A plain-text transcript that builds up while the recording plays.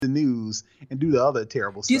news and do the other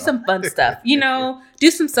terrible Do stuff. some fun stuff,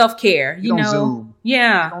 do some self-care, Zoom.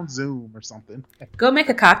 Yeah. Get on Zoom or something. Go make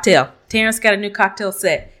a cocktail. Terrence got a new cocktail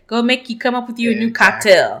set. Go come up with you a new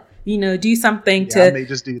cocktail. Do something I may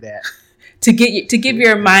just do that. to give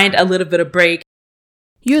your mind a little bit of break.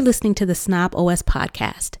 You're listening to the Snob OS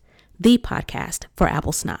podcast, the podcast for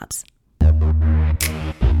Apple snobs.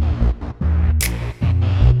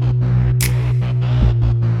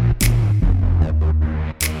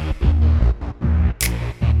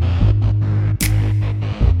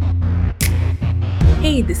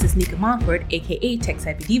 Hey, this is Nika Montford, aka Tech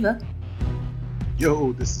Savvy Diva.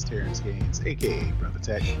 Yo, this is Terrence Gaines, aka Brother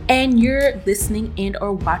Tech. And you're listening and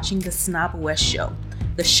or watching the Snob OS show,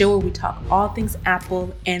 the show where we talk all things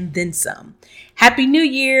Apple and then some. Happy New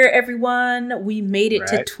Year, everyone. We made it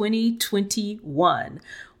to 2021.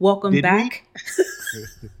 Welcome back.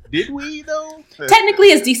 Did we, though? Technically,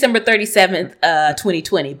 it's December 37th,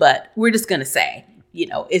 2020, but we're just going to say,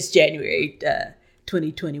 it's January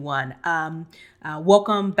 2021.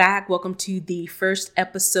 Welcome back. Welcome to the first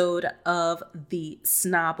episode of the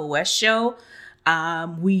Snob OS show.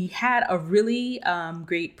 We had a really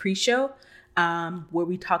great pre-show where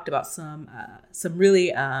we talked about some of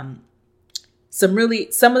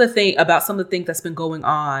the things that's been going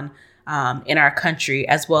on in our country,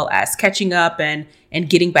 as well as catching up and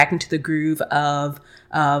getting back into the groove of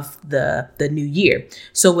the new year.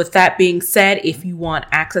 So with that being said, if you want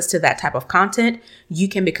access to that type of content, you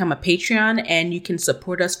can become a Patreon and you can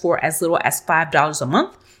support us for as little as $5 a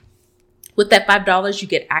month. With that $5, you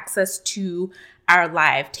get access to our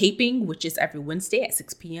live taping, which is every Wednesday at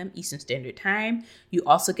 6 p.m. Eastern Standard Time. You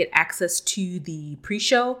also get access to the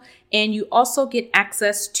pre-show, and you also get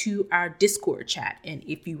access to our Discord chat. And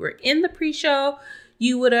if you were in the pre-show,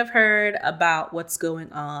 you would have heard about what's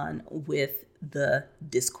going on with the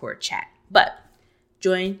Discord chat. But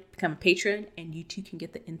join, become a patron, and you too can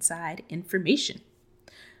get the inside information.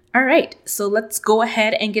 All right, so let's go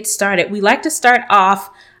ahead and get started. We like to start off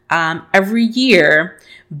every year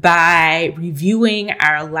by reviewing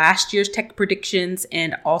our last year's tech predictions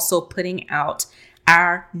and also putting out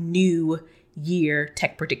our new year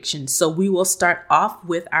tech predictions. So we will start off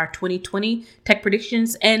with our 2020 tech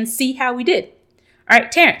predictions and see how we did. All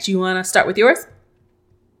right, Terrence, you want to start with yours?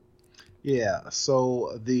 Yeah,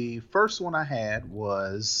 so the first one I had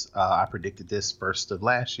was, I predicted this first of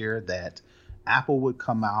last year, that Apple would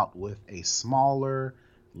come out with a smaller,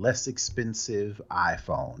 less expensive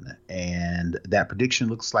iPhone. And that prediction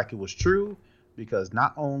looks like it was true, because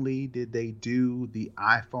not only did they do the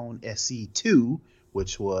iPhone SE 2,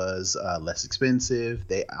 which was less expensive,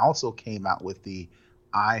 they also came out with the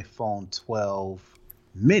iPhone 12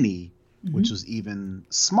 mini, which was even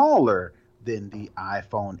smaller than the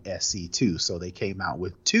iPhone SE 2. So they came out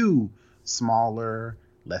with two smaller,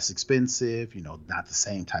 less expensive, not the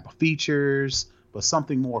same type of features, but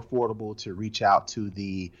something more affordable to reach out to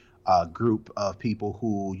the group of people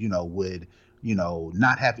who, would,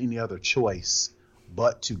 not have any other choice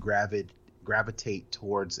but to gravitate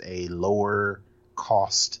towards a lower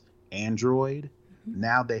cost Android.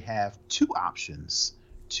 Now they have two options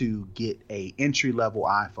to get a entry level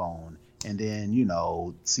iPhone and then,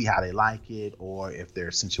 see how they like it, or if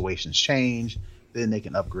their situations change, then they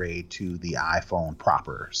can upgrade to the iPhone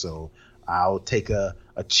proper. So I'll take a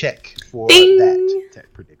check for that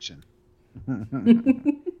tech prediction.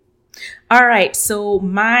 All right. So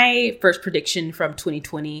my first prediction from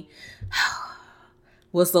 2020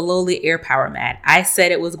 was the lowly AirPower Mat. I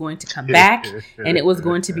said it was going to come back and it was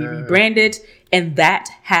going to be rebranded. And that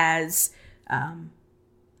that's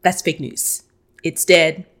fake news. It's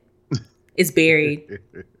dead. It's buried.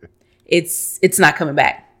 It's not coming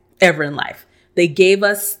back ever in life. They gave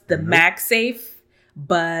us the MagSafe,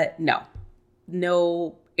 but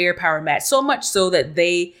no AirPower Mat. So much so that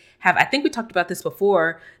they have, I think we talked about this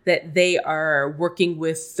before, that they are working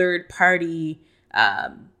with third-party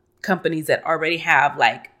companies that already have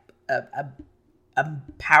like a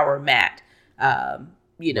power mat,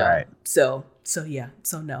 Right. So yeah.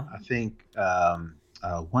 So no. I think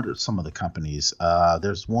what are some of the companies?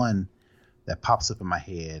 There's one that pops up in my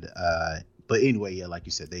head. But anyway, yeah, like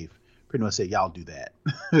you said, they've pretty much said, y'all do that.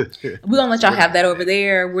 We're going to let y'all have that over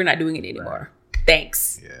there. We're not doing it anymore. Right.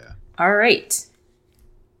 Thanks. Yeah. All right.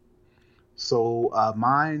 So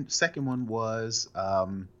my second one was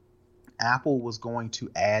Apple was going to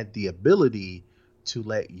add the ability to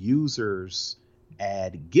let users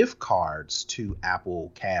add gift cards to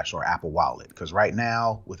Apple Cash or Apple Wallet. Because right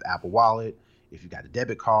now with Apple Wallet, if you got a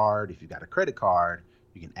debit card, if you got a credit card,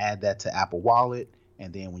 you can add that to Apple Wallet.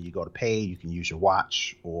 And then when you go to pay, you can use your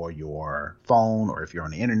watch or your phone, or if you're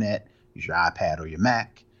on the internet, use your iPad or your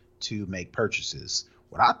Mac to make purchases.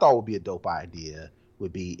 What I thought would be a dope idea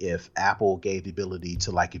would be if Apple gave the ability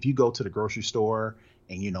to, like, if you go to the grocery store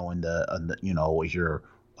and, as you're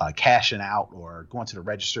cashing out or going to the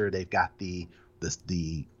register, they've got the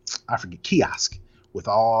I forget, kiosk with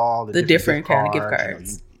all the different kind of gift cards.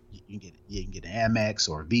 cards. You can get an Amex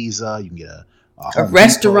or a Visa. You can get a Home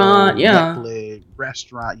restaurant, Depot, yeah, Netflix,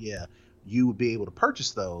 restaurant, yeah. You would be able to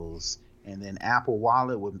purchase those, and then Apple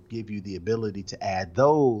Wallet would give you the ability to add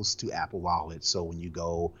those to Apple Wallet. So when you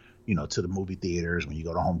go, to the movie theaters, when you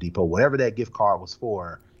go to Home Depot, whatever that gift card was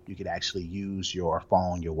for, you could actually use your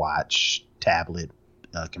phone, your watch, tablet,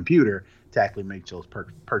 computer to actually make those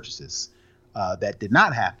purchases. That did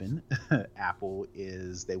not happen. Apple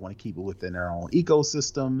they want to keep it within their own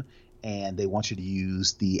ecosystem, and they want you to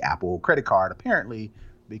use the Apple credit card, apparently,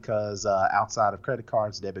 because outside of credit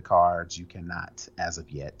cards, debit cards, you cannot, as of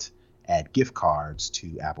yet, add gift cards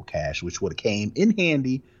to Apple Cash, which would have came in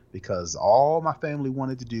handy because all my family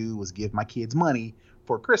wanted to do was give my kids money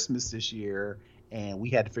for Christmas this year, and we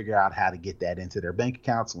had to figure out how to get that into their bank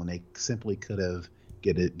accounts when they simply could have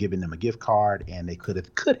given them a gift card, and they could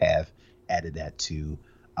have added that to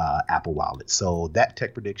Apple Wallet. So that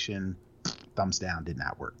tech prediction, thumbs down, did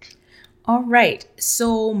not work. All right.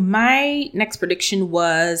 So my next prediction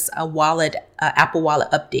was a Apple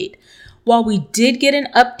Wallet update. While we did get an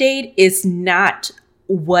update, it's not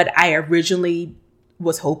what I originally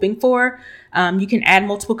was hoping for. You can add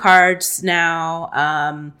multiple cards now.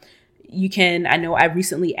 I know I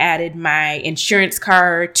recently added my insurance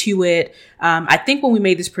card to it. I think when I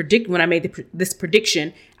made this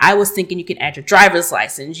prediction, I was thinking you can add your driver's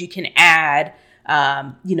license. You can add,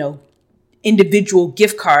 individual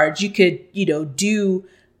gift cards. You could, do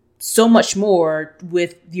so much more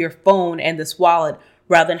with your phone and this wallet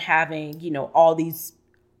rather than having, all these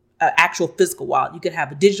actual physical wallet. You could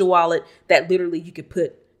have a digital wallet that literally you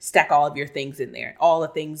could stack all of your things in there, all the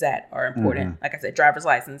things that are important. Mm-hmm. Like I said, driver's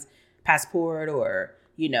license, passport, or,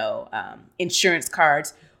 insurance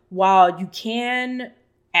cards. While you can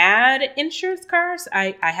add insurance cards,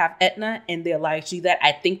 I have Aetna and they allow you to do that.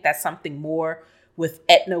 I think that's something more with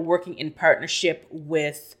Aetna working in partnership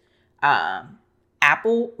with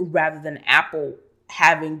Apple rather than Apple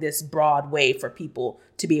having this broad way for people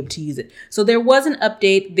to be able to use it. So there was an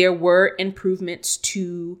update. There were improvements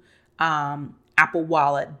to Apple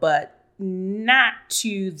Wallet, but not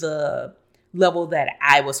to the level that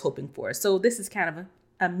I was hoping for. So this is kind of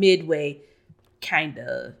a midway kind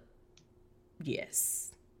of,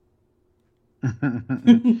 yes. All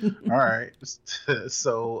right.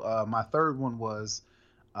 So my third one was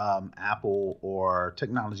Apple or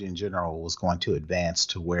technology in general was going to advance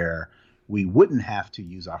to where we wouldn't have to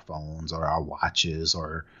use our phones or our watches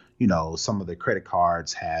or, some of the credit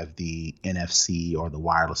cards have the NFC or the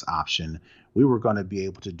wireless option. We were going to be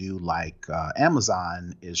able to do like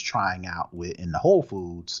Amazon is trying out in the Whole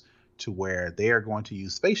Foods, to where they are going to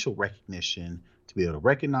use facial recognition to be able to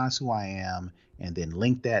recognize who I am and then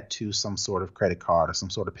link that to some sort of credit card or some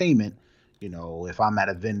sort of payment. If I'm at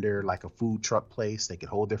a vendor like a food truck place, they could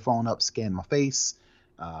hold their phone up, scan my face,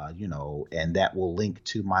 and that will link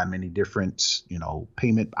to my many different,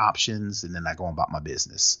 payment options. And then I go about my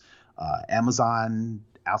business. Amazon,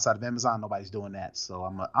 outside of Amazon, nobody's doing that. So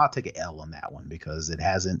I'll take an L on that one because it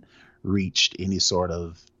hasn't reached any sort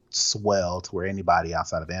of swell to where anybody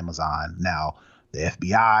outside of Amazon. Now, the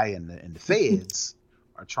FBI and the feds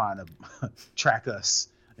are trying to track us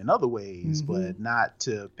in other ways, mm-hmm. but not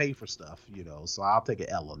to pay for stuff, so I'll take an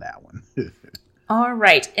L on that one. All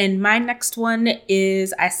right. And my next one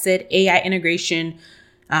is, I said AI integration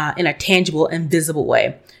in a tangible and visual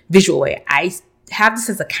way. I have this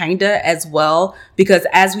as a kinda as well, because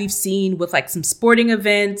as we've seen with like some sporting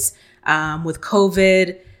events, with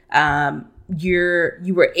COVID,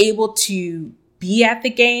 you were able to be at the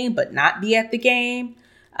game, but not be at the game.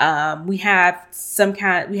 We had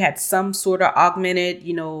some sort of augmented,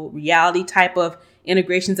 reality type of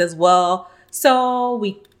integrations as well. So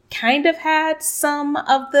we kind of had some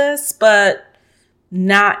of this, but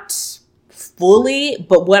not fully.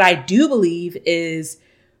 But what I do believe is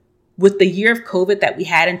with the year of COVID that we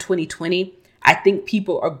had in 2020, I think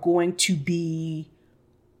we're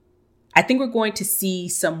going to see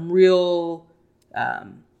some real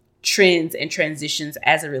trends and transitions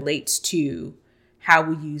as it relates to how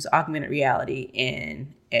we use augmented reality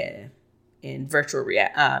in virtual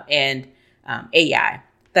reality and AI.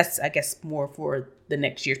 That's, I guess, more for the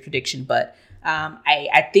next year's prediction. But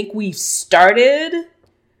I think we've started,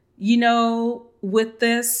 with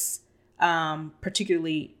this,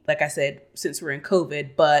 particularly, like I said, since we're in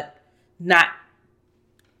COVID, but not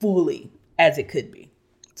fully as it could be.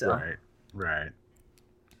 So. Right.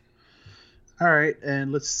 All right,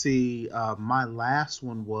 and let's see. My last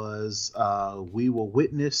one was we will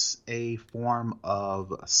witness a form of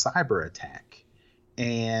cyber attack,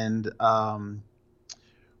 and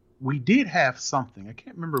we did have something. I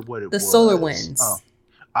can't remember what it The solar was. Oh, winds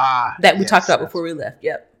that we talked yes, about before we left.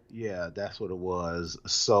 Yep. yeah, that's what it was.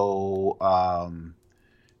 So,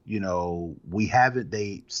 we haven't.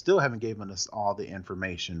 They still haven't given us all the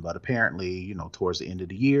information, but apparently, towards the end of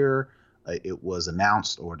the year, it was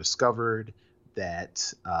announced or discovered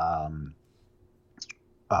that I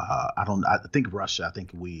don't. I think Russia. I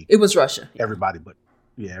think It was Russia. Yeah. Everybody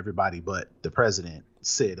but the president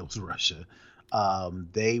said it was Russia.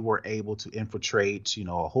 They were able to infiltrate,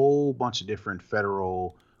 a whole bunch of different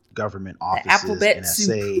federal government offices,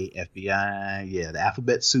 NSA, FBI, the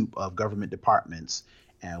alphabet soup of government departments,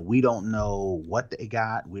 and we don't know what they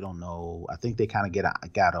got. We don't know. I think they kind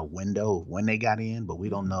of got a window of when they got in, but we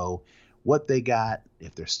don't know what they got,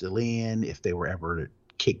 if they're still in, if they were ever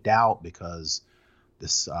kicked out, because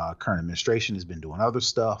this current administration has been doing other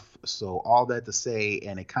stuff. So all that to say,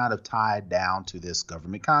 and it kind of tied down to this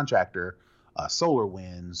government contractor,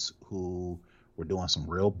 SolarWinds, who were doing some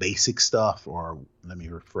real basic stuff, or let me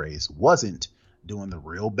rephrase, wasn't doing the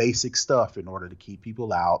real basic stuff in order to keep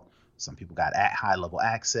people out. Some people got at high level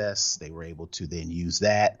access. They were able to then use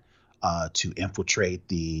that to infiltrate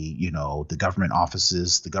the government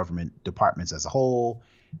offices, the government departments as a whole.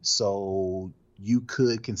 So you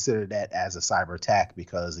could consider that as a cyber attack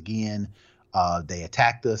because, again, they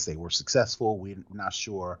attacked us. They were successful. We're not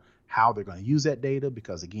sure how they're going to use that data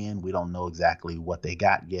because, again, we don't know exactly what they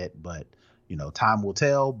got yet. But, time will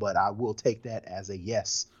tell. But I will take that as a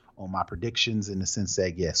yes on my predictions, in the sense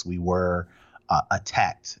that, yes, we were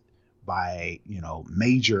attacked by,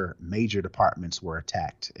 major departments were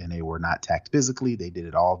attacked, and they were not attacked physically. They did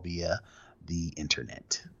it all via the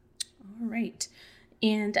internet. All right.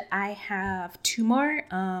 And I have two more.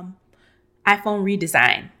 iPhone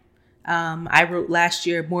redesign. I wrote last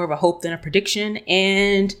year more of a hope than a prediction,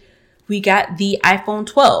 and we got the iPhone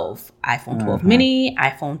 12, iPhone 12 mini,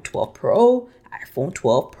 iPhone 12 Pro, iPhone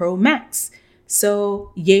 12 Pro Max.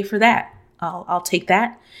 So yay for that. I'll take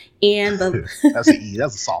that. And that's a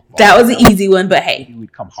softball. That was an easy one, but hey, it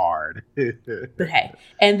would come hard. But hey,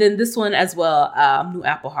 and then this one as well, new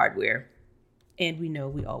Apple hardware, and we know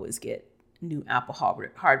we always get new Apple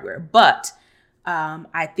hardware. But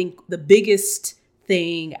I think the biggest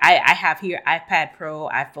thing I have here, iPad Pro,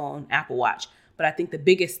 iPhone, Apple Watch. But I think the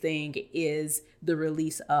biggest thing is the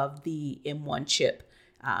release of the M1 chip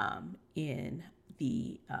in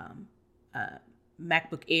the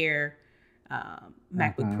MacBook Air,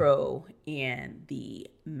 MacBook Pro, and the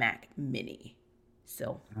Mac Mini.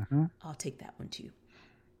 So I'll take that one too.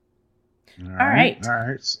 All right.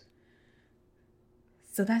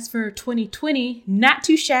 So that's for 2020. Not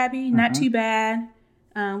too shabby, not too bad.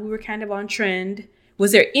 We were kind of on trend.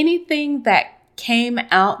 Was there anything that came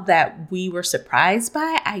out that we were surprised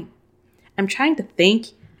by? I'm trying to think.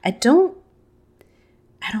 I don't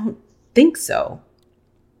think so.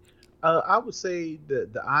 I would say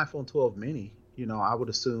the iPhone 12 mini, I would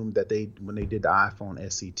assume that when they did the iPhone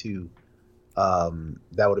SE2,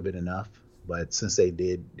 that would have been enough. But since they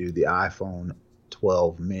did do the iPhone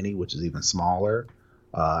 12 mini, which is even smaller,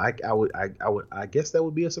 I guess that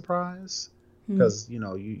would be a surprise because,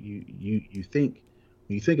 you think,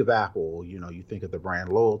 when you think of Apple, you think of the brand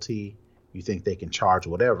loyalty, you think they can charge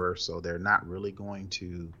whatever. So they're not really going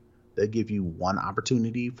to, they'll give you one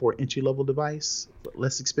opportunity for an entry-level device, but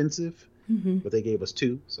less expensive. But they gave us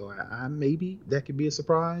two. So I maybe that could be a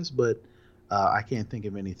surprise, but I can't think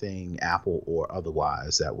of anything Apple or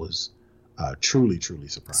otherwise that was truly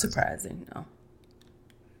surprising. No.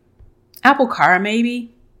 Apple Car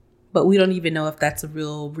maybe, but we don't even know if that's a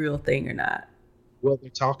real thing or not. Well,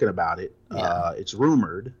 they're talking about it. Yeah. It's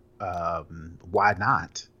rumored. Why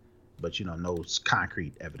not? But no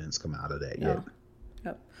concrete evidence come out of that yet.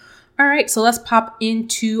 Yep. All right, so let's pop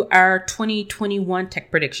into our 2021 tech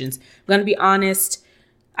predictions. I'm going to be honest,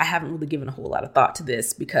 I haven't really given a whole lot of thought to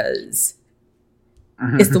this because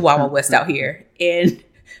it's the Wild Wild West out here. And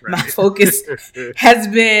my focus has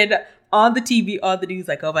been on the TV, on the news,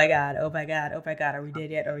 like, oh my God, are we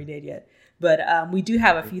dead yet? But we do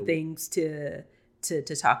have a few things to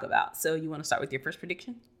talk about. So you want to start with your first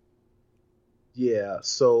prediction? Yeah,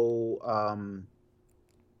 so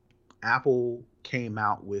Apple came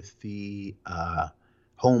out with the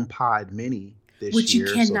HomePod Mini this which year.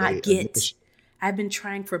 Which you cannot get. I've been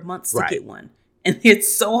trying for months to get one. And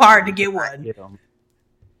it's so hard to get one.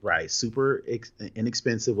 Right. Super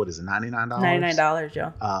inexpensive. What is it? $99? $99,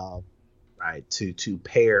 Joe. Right. To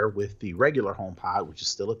pair with the regular HomePod, which is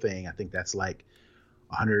still a thing. I think that's like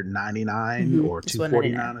 199 or It's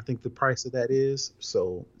 199. 249, I think the price of that is.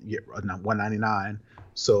 So yeah, 199.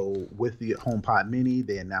 So with the HomePod Mini,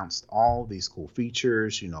 they announced all these cool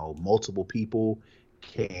features. Multiple people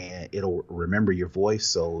it'll remember your voice.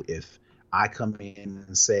 So if I come in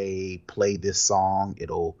and say play this song,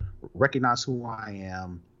 it'll recognize who I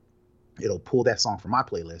am. It'll pull that song from my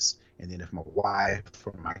playlist, and then if my wife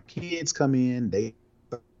or my kids come in,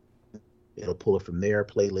 it'll pull it from their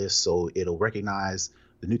playlist. So it'll recognize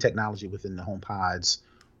the new technology within the HomePods,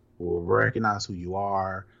 will recognize who you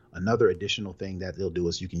are. Another additional thing that they'll do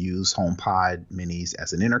is you can use HomePod Minis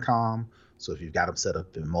as an intercom. So if you've got them set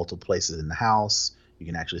up in multiple places in the house, you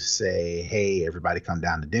can actually say, "Hey, everybody, come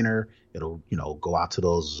down to dinner." It'll, go out to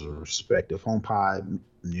those respective HomePod,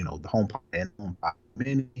 the HomePod and HomePod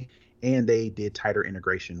Mini, and they did tighter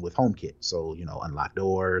integration with HomeKit. So, unlock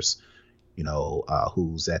doors,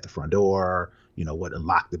 who's at the front door, what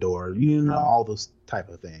unlock the door, all those type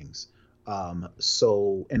of things.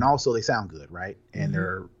 So, and also they sound good, right? And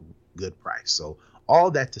they're good price. So all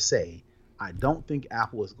that to say, I don't think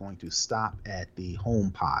Apple is going to stop at the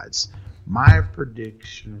HomePods. My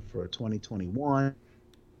prediction for 2021,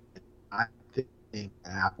 I think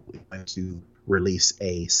Apple is going to release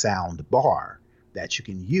a sound bar that you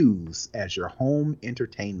can use as your home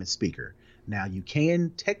entertainment speaker. Now, you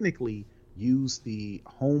can technically use the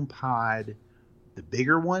HomePod, the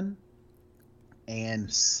bigger one,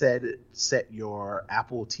 and set your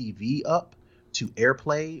Apple TV up to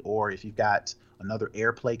AirPlay, or if you've got another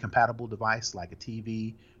AirPlay compatible device like a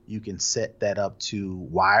TV, you can set that up to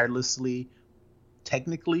wirelessly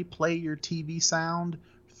technically play your TV sound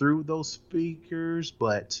through those speakers.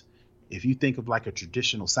 But if you think of like a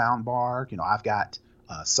traditional sound bar, I've got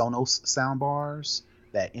Sonos sound bars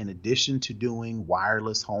that, in addition to doing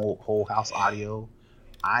wireless whole house audio,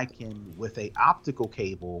 I can, with a optical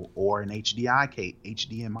cable or an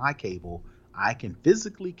HDMI cable, I can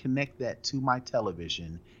physically connect that to my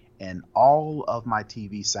television, and all of my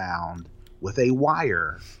TV sound with a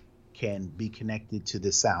wire can be connected to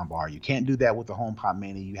this sound bar. You can't do that with the HomePod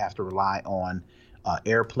Mini. You have to rely on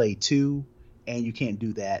AirPlay 2, and you can't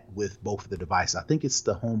do that with both of the devices. I think it's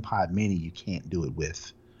the HomePod Mini you can't do it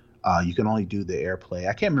with. You can only do the AirPlay.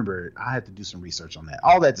 I can't remember. I had to do some research on that.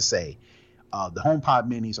 All that to say, the HomePod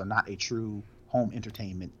Minis are not a true home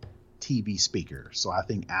entertainment TV speaker. So I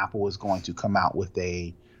think Apple is going to come out with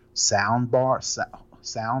a sound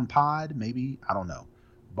pod, maybe, I don't know,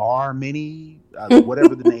 bar mini,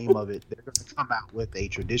 whatever the name of it. They're going to come out with a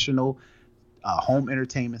traditional home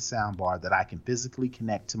entertainment sound bar that I can physically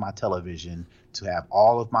connect to my television to have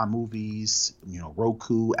all of my movies,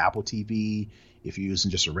 Roku, Apple TV. If you're using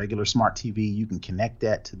just a regular smart TV, you can connect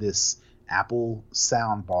that to this Apple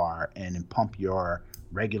sound bar and then pump your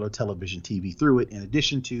regular television TV through it, in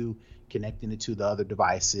addition to connecting it to the other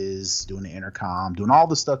devices, doing the intercom, doing all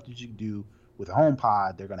the stuff that you do with a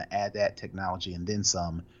HomePod. They're going to add that technology and then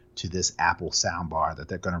some to this Apple sound bar that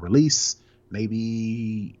they're going to release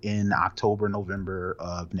maybe in October, November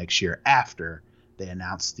of next year, after they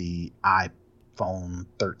announce the iPhone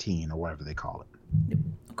 13 or whatever they call it.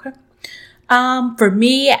 Okay. For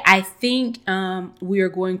me, I think we are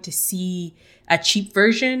going to see a cheap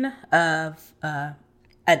version of an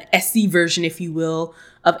SE version, if you will,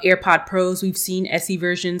 of AirPod Pros. We've seen SE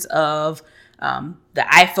versions of the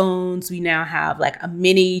iPhones. We now have like a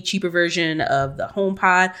mini, cheaper version of the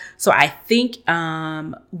HomePod. So I think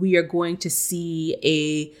we are going to see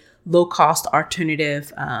a low-cost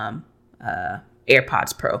alternative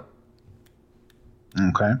AirPods Pro.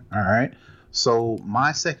 Okay. All right. So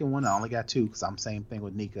my second one, I only got two because I'm same thing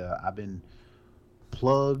with Nika. I've been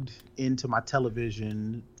plugged into my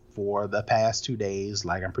television for the past 2 days,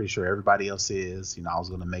 like I'm pretty sure everybody else is. I was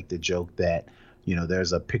going to make the joke that,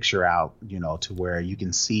 there's a picture out, to where you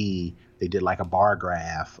can see they did like a bar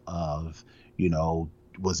graph of,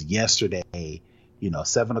 was yesterday,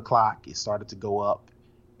 7 o'clock, it started to go up.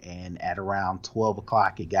 And at around 12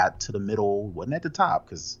 o'clock, it got to the middle, wasn't at the top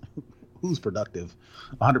because who's productive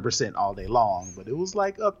 100% all day long, but it was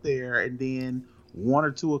like up there. And then 1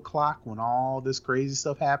 or 2 o'clock, when all this crazy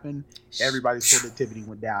stuff happened, everybody's productivity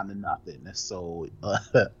went down to nothing. So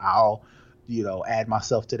I'll, add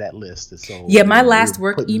myself to that list. So yeah, my last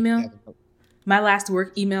work email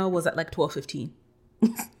was at like 12:15.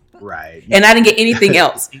 Right. And I didn't get anything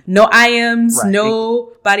else. No IMs, right.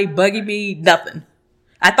 Nobody bugging me, nothing.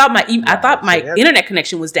 I thought my internet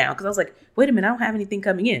connection was down because I was like, wait a minute, I don't have anything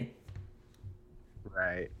coming in.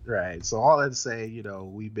 Right. So all that to say,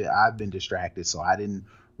 I've been distracted, so I didn't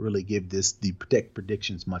really give the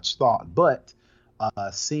predictions much thought. But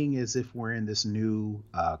seeing as if we're in this new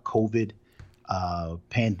COVID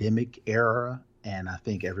pandemic era, And I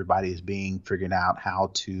think everybody is being figuring out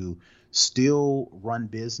how to still run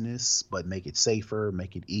business, but make it safer,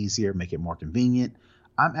 make it easier, make it more convenient.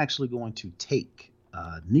 I'm actually going to take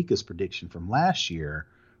Nika's prediction from last year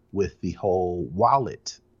with the whole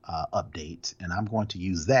wallet update, and I'm going to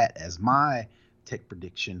use that as my tech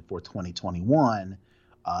prediction for 2021.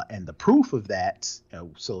 And the proof of that,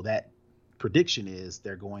 so that prediction is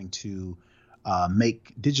they're going to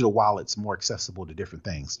make digital wallets more accessible to different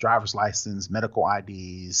things: driver's license, medical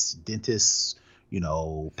IDs, dentists,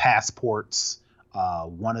 passports.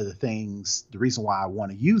 One of the things, the reason why I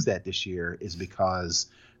want to use that this year is because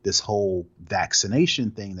this whole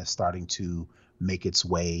vaccination thing that's starting to make its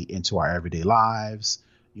way into our everyday lives.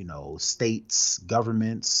 States,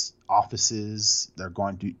 governments, offices, they're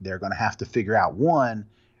going to have to figure out, one,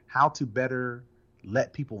 how to better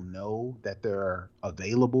let people know that they're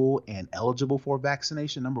available and eligible for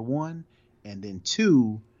vaccination, number one. And then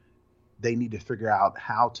two, they need to figure out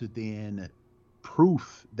how to then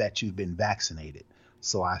proof that you've been vaccinated.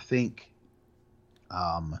 So I think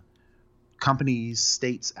companies,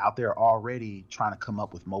 states out there already trying to come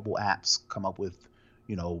up with mobile apps, come up with,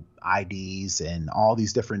 IDs and all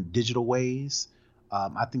these different digital ways.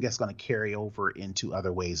 I think that's going to carry over into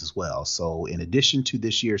other ways as well. So in addition to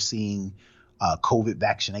this year seeing COVID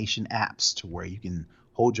vaccination apps to where you can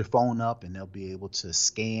hold your phone up and they'll be able to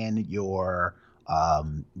scan your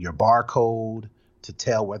barcode to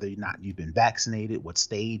tell whether or not you've been vaccinated, what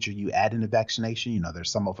stage are you at in the vaccination.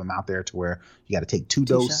 There's some of them out there to where you got to take two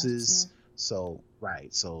doses. Shots, yeah. So,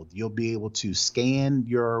 right. So you'll be able to scan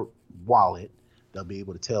your wallet. They'll be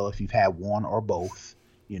able to tell if you've had one or both,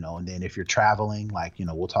 and then if you're traveling, like,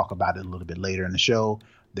 we'll talk about it a little bit later in the show.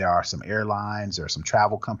 There are some airlines or some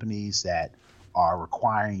travel companies that are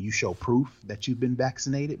requiring you show proof that you've been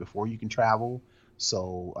vaccinated before you can travel.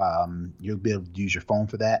 So you'll be able to use your phone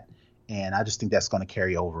for that. And I just think that's going to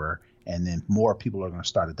carry over. And then more people are going to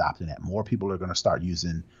start adopting that. More people are going to start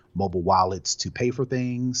using mobile wallets to pay for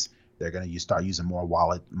things. They're going to start using more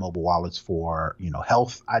mobile wallets for,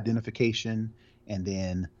 health identification. And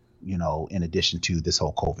then, in addition to this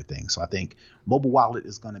whole COVID thing. So I think mobile wallet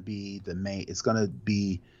is going to be the main, it's going to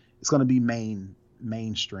be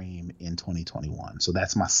mainstream in 2021. So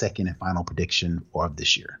that's my second and final prediction of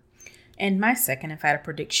this year. And my second and final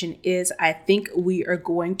prediction is I think we are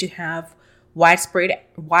going to have widespread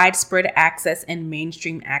access and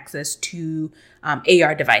mainstream access to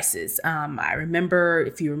AR devices. I remember,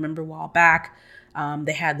 if you remember a while back,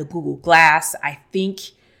 they had the Google Glass. I think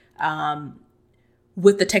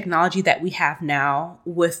with the technology that we have now,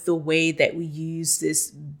 with the way that we use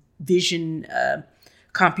this visual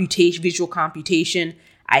computation,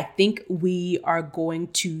 I think we are going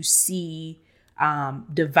to see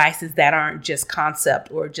devices that aren't just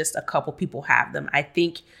concept or just a couple people have them. I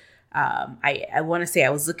think I want to say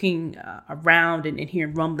I was looking around and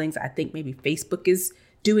hearing rumblings. I think maybe Facebook is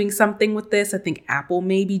doing something with this. I think Apple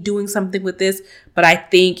may be doing something with this. But I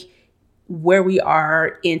think where we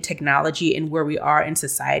are in technology and where we are in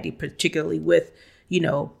society, particularly with,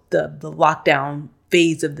 the lockdown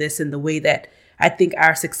phase of this and the way that I think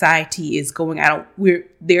our society is going out,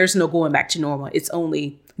 there's no going back to normal. It's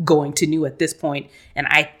only going to new at this point. And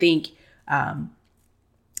I think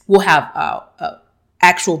we'll have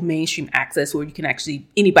actual mainstream access where you can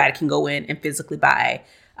anybody can go in and physically buy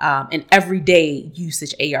an everyday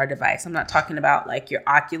usage AR device. I'm not talking about like your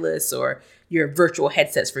Oculus or your virtual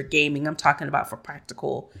headsets for gaming. I'm talking about for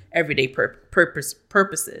practical everyday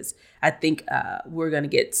purposes. I think we're going to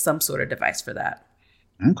get some sort of device for that.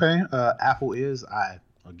 Okay. Apple is,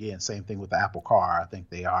 again, same thing with the Apple car. I think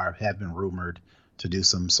they have been rumored to do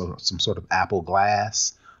some sort of Apple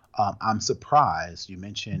Glass. I'm surprised you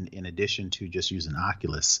mentioned, in addition to just using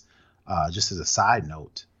Oculus, just as a side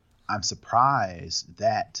note, I'm surprised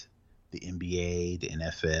that the NBA, the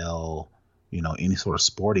NFL, any sort of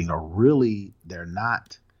sporting they're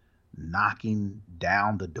not knocking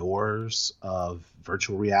down the doors of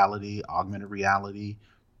virtual reality, augmented reality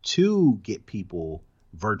to get people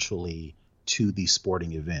virtually to these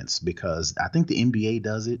sporting events, because I think the NBA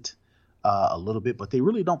does it a little bit, but they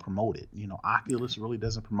really don't promote it. Oculus really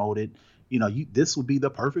doesn't promote it. This would be the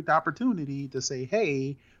perfect opportunity to say,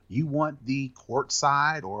 hey, you want the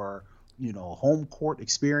courtside or home court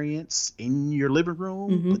experience in your living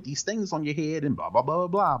room, mm-hmm. Put these things on your head and blah blah blah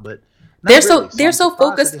blah. But they're so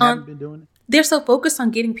focused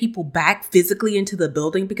on getting people back physically into the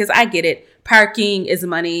building, because I get it. Parking is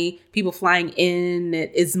money. People flying in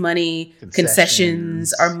is money.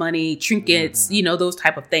 Concessions are money. Trinkets, mm-hmm. Those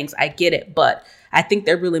type of things. I get it, but I think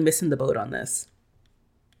they're really missing the boat on this.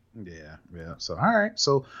 Yeah, Yeah. So all right.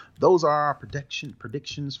 So those are our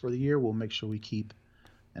predictions for the year. We'll make sure we keep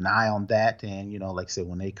an eye on that, and like I said,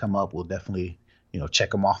 when they come up, we'll definitely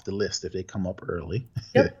check them off the list if they come up early.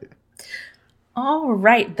 Yep. All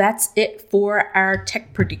right, that's it for our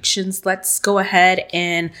tech predictions. Let's go ahead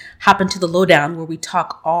and hop into the lowdown where we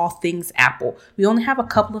talk all things Apple. We only have a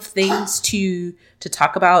couple of things to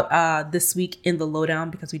talk about this week in the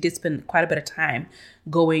lowdown because we did spend quite a bit of time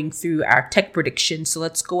going through our tech predictions. So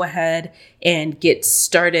let's go ahead and get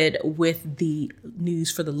started with the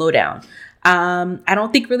news for the lowdown. I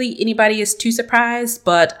don't think really anybody is too surprised,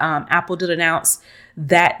 but Apple did announce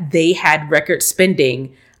that they had record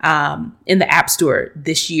spending in the App Store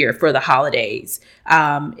this year for the holidays.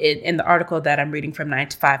 In the article that I'm reading from 9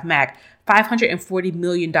 to 5 Mac, $540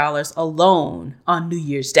 million alone on New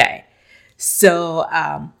Year's Day. So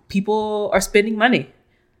people are spending money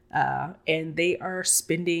and they are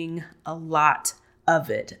spending a lot of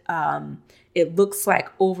it. It looks like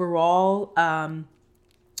overall,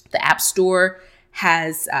 the App Store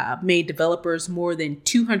has made developers more than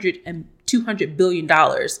 $200 billion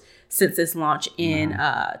since its launch in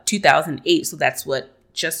 2008. So that's what,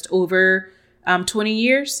 just over 20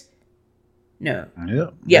 years? No.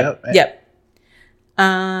 Yep.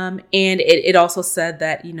 And it also said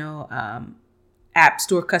that, App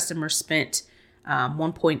Store customers spent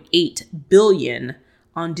 1.8 billion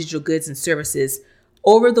on digital goods and services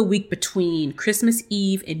over the week between Christmas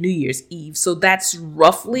Eve and New Year's Eve. So that's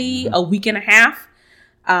roughly a week and a half.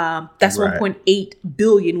 That's right. 1.8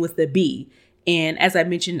 billion with the B. And as I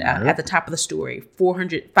mentioned at the top of the story,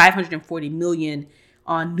 540 million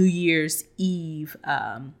on New Year's Eve,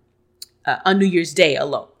 on New Year's Day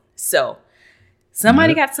alone. So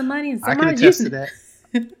somebody got some money and somebody's using it.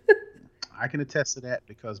 I can attest to that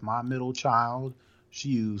because my middle child, she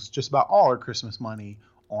used just about all her Christmas money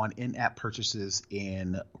on in-app purchases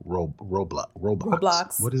in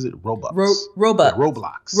Roblox. What is it? Robux. Robux. Yeah,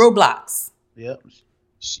 Roblox. Roblox. Yep.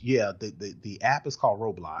 Yeah, the app is called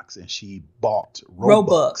Roblox, and she bought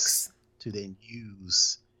Robux to then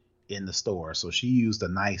use in the store. So she used a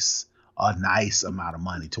nice amount of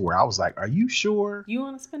money to where I was like, "Are you sure you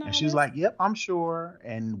want to spend?" And she's like, "Yep, I'm sure,"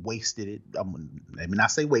 and wasted it. Let me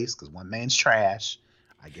not say waste because one man's trash.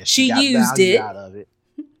 I guess she got used value out of it,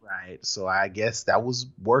 right? So I guess that was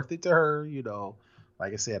worth it to her,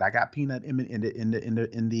 Like I said, I got peanut in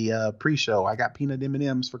the pre-show. I got peanut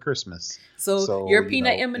M&Ms for Christmas. So your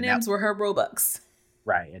peanut M&Ms were her Robux,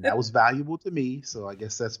 right? And that was valuable to me. So I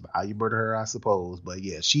guess that's valuable to her, I suppose. But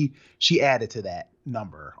yeah, she added to that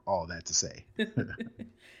number. All that to say.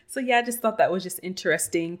 So yeah, I just thought that was just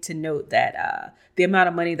interesting to note that the amount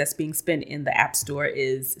of money that's being spent in the App Store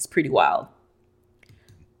is pretty wild.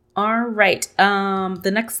 All right.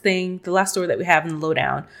 The next thing, the last story that we have in the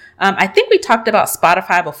lowdown, I think we talked about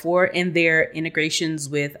Spotify before in their integrations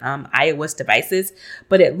with iOS devices,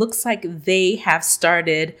 but it looks like they have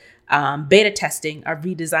started beta testing a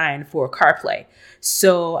redesign for CarPlay.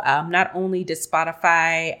 So not only did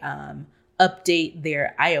Spotify update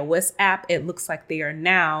their iOS app, it looks like they are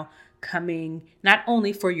now coming not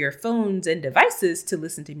only for your phones and devices to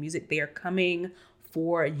listen to music, they are coming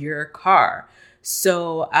for your car.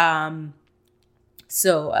 So, as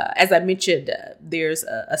I mentioned, there's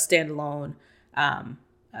a standalone app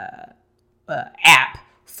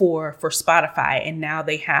for Spotify, and now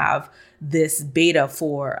they have this beta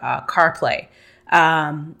for CarPlay,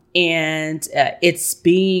 and it's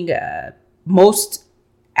being most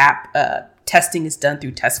app testing is done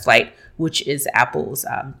through TestFlight, which is Apple's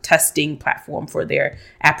testing platform for their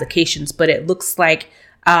applications. But it looks like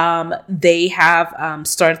they have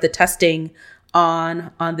started the testing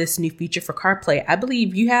on this new feature for CarPlay. I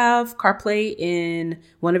believe you have CarPlay in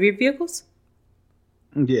one of your vehicles.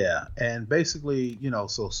 Yeah, and basically,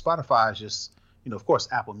 so Spotify is just, of course,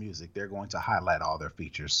 Apple Music. They're going to highlight all their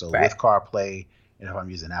features. So with CarPlay, if I'm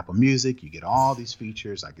using Apple Music, you get all these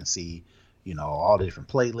features. I can see, all the different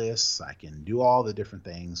playlists. I can do all the different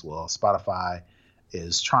things. Well, Spotify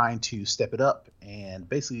is trying to step it up, and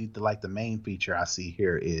basically, the main feature I see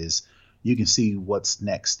here is you can see what's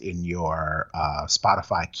next in your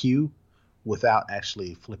Spotify queue without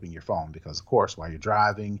actually flipping your phone, because of course, while you're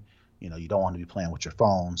driving, you don't want to be playing with your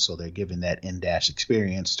phone. So they're giving that in-dash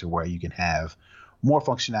experience to where you can have more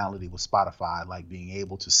functionality with Spotify, like being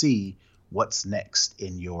able to see what's next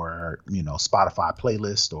in your, Spotify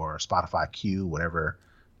playlist or Spotify queue, whatever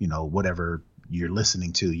you're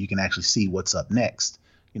listening to. You can actually see what's up next,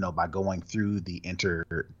 by going through the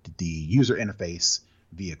user interface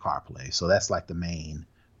via CarPlay. So that's like the main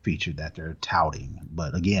feature that they're touting.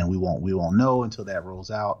 But again, we won't know until that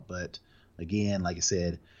rolls out. But again, like I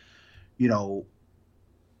said,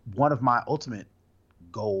 one of my ultimate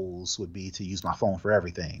goals would be to use my phone for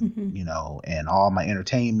everything, Mm-hmm. and all my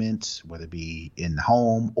entertainment, whether it be in the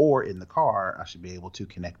home or in the car. I should be able to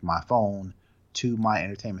connect my phone to my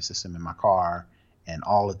entertainment system in my car, and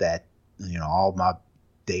all of that, all my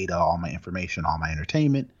data, all my information, all my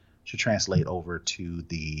entertainment should translate over to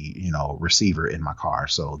the, receiver in my car.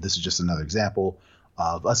 So this is just another example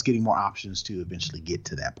of us getting more options to eventually get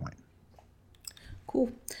to that point.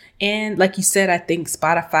 Cool. And like you said, I think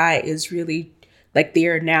Spotify is really, like, they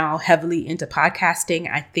are now heavily into podcasting.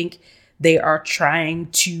 I think they are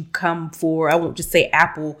trying to come for, I won't just say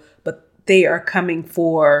Apple, but they are coming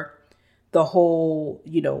for the whole,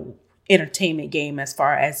 entertainment game as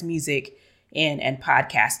far as music and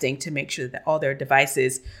podcasting, to make sure that all their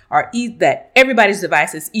devices are, that everybody's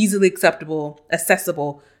device is easily accessible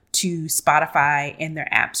to Spotify and their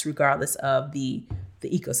apps, regardless of the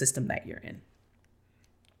ecosystem that you're in.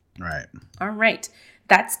 Right. All right.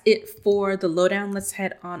 That's it for the lowdown. Let's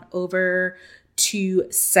head on over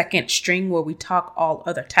to Second String, where we talk all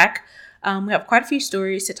other tech. We have quite a few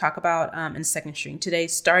stories to talk about in Second String today,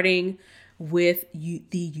 starting with the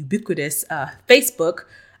ubiquitous Facebook.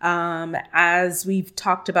 As we've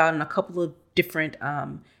talked about in a couple of different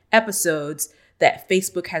episodes, that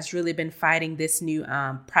Facebook has really been fighting this new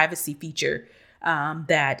privacy feature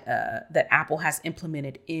that Apple has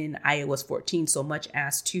implemented in iOS 14, so much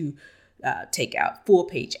as to take out full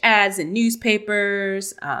page ads in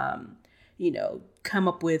newspapers, come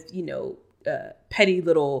up with, petty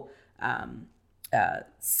little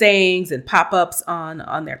sayings and pop-ups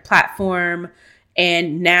on their platform.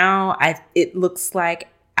 And now it looks like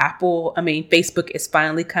Facebook is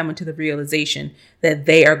finally coming to the realization that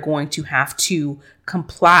they are going to have to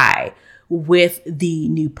comply with the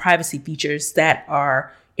new privacy features that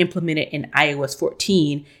are implemented in iOS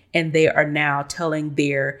 14. And they are now telling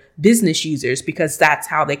their business users, because that's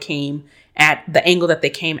how they came at the angle that they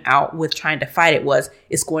came out with trying to fight it, was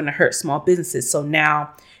it's going to hurt small businesses. So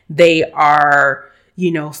now they are,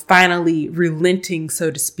 finally relenting, so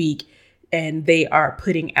to speak, and they are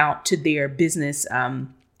putting out to their business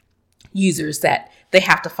users that they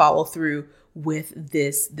have to follow through with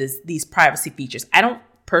these privacy features. I don't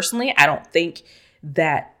think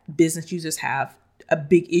that business users have a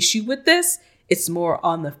big issue with this. It's more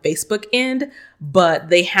on the Facebook end, but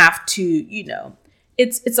they have to,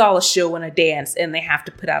 it's all a show and a dance, and they have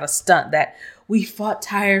to put out a stunt that we fought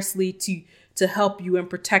tirelessly to help you and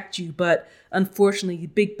protect you. But unfortunately,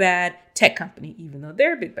 big bad tech company, even though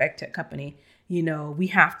they're a big bad tech company, we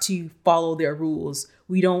have to follow their rules.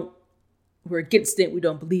 We're against it. We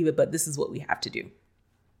don't believe it, but this is what we have to do.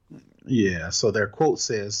 Yeah, so their quote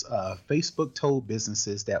says, Facebook told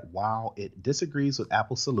businesses that while it disagrees with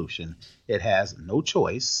Apple's solution, it has no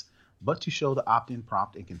choice but to show the opt-in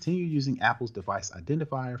prompt and continue using Apple's device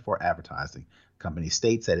identifier for advertising. The company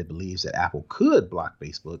states that it believes that Apple could block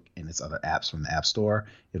Facebook and its other apps from the App Store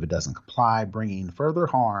if it doesn't comply, bringing further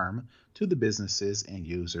harm to the businesses and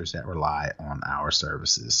users that rely on our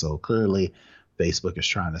services. So clearly, Facebook is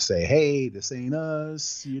trying to say, hey, this ain't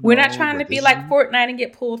us. We're not trying to be like Fortnite and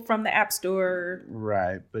get pulled from the App Store.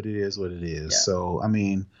 Right. But it is what it is. Yeah. So,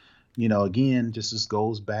 again, just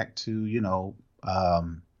goes back to,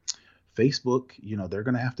 Facebook, they're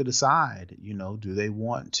going to have to decide, do they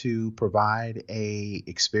want to provide a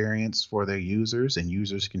experience for their users and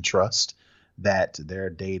users can trust that their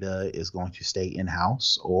data is going to stay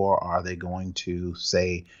in-house, or are they going to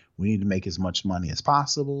say, we need to make as much money as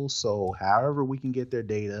possible, so however we can get their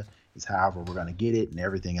data is however we're going to get it, and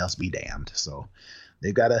everything else be damned. So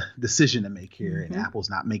they've got a decision to make here, and Apple's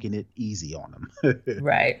not making it easy on them.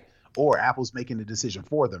 Right. Or Apple's making the decision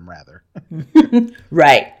for them, rather.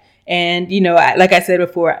 Right. And, like I said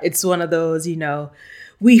before, it's one of those,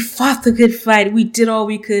 we fought the good fight. We did all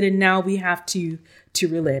we could, and now we have to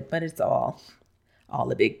relent. But it's all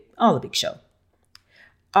a big show.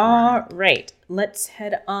 All right. Let's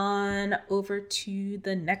head on over to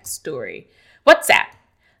the next story. WhatsApp.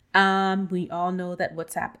 We all know that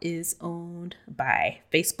WhatsApp is owned by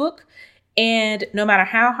Facebook. And no matter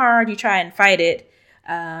how hard you try and fight it,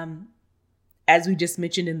 as we just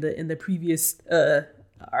mentioned in the previous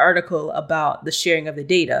article about the sharing of the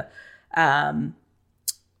data,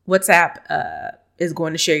 WhatsApp is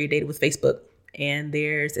going to share your data with Facebook, and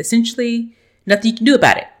there's essentially nothing you can do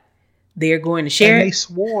about it. They're going to share and it. They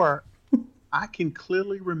swore. I can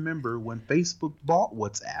clearly remember when Facebook bought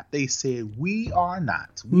WhatsApp, they said, we are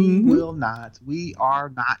not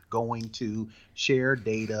going to share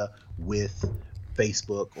data with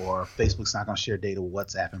Facebook, or Facebook's not going to share data with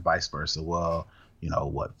WhatsApp and vice versa. Well,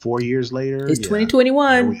 what, 4 years later? It's Yeah,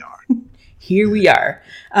 2021. here we are. Here we are.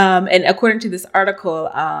 And according to this article,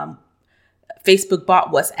 Facebook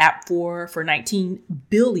bought WhatsApp for 19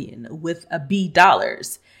 billion with a B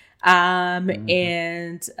dollars. And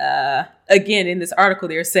again, in this article,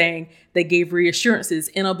 they're saying they gave reassurances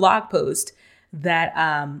in a blog post that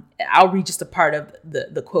I'll read just a part of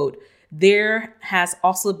the quote. There has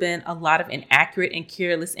also been a lot of inaccurate and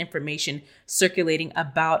careless information circulating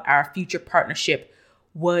about our future partnership,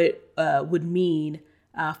 what would mean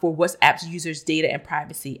for WhatsApp's users' data and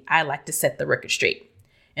privacy. I like to set the record straight.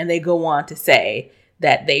 And they go on to say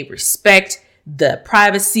that they respect the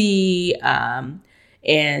privacy and,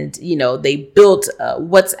 they built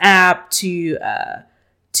WhatsApp to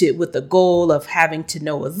with the goal of having to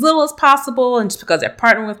know as little as possible. And just because they're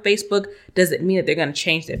partnering with Facebook doesn't mean that they're going to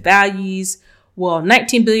change their values. Well,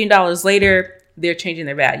 $19 billion later, they're changing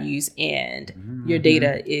their values and your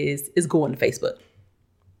data is going to Facebook.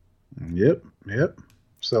 Yep.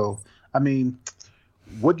 So, I mean,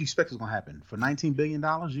 what do you expect is going to happen for $19 billion?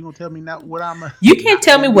 You going to tell me now what you can't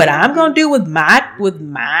tell me what I'm going to do with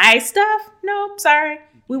my stuff. No, sorry.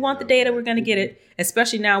 We want the data. We're going to get it.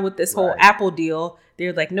 Especially now with this whole Apple deal.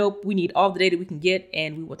 They're like, nope, we need all the data we can get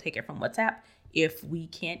and we will take it from WhatsApp if we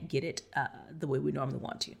can't get it the way we normally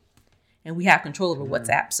want to. And we have control over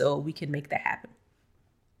WhatsApp, so we can make that happen.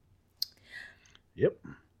 Yep.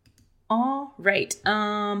 All right.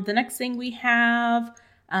 The next thing we have,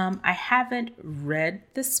 I haven't read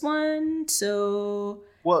this one, so.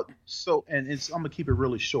 Well, I'm gonna keep it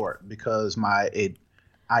really short because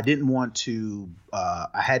I didn't want to.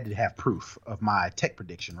 I had to have proof of my tech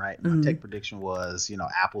prediction, right? My tech prediction was,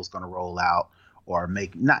 Apple's going to roll out or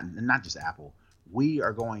make not just Apple. We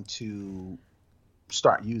are going to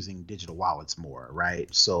start using digital wallets more,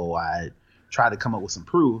 right? So I tried to come up with some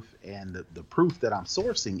proof, and the proof that I'm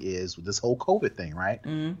sourcing is with this whole COVID thing, right?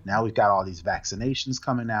 Now we've got all these vaccinations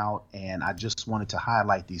coming out, and I just wanted to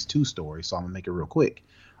highlight these two stories, so I'm gonna make it real quick.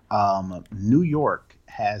 New York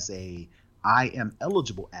has a I Am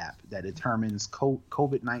Eligible app that determines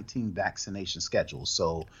COVID-19 vaccination schedules.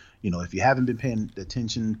 So, if you haven't been paying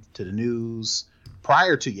attention to the news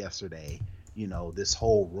prior to yesterday, this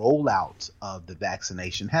whole rollout of the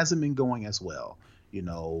vaccination hasn't been going as well.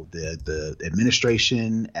 The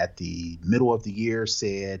administration at the middle of the year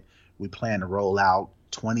said we plan to roll out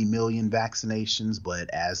 20 million vaccinations, but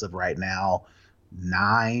as of right now,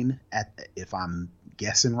 if I'm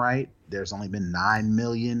guessing right, there's only been 9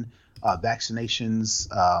 million vaccinations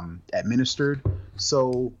administered.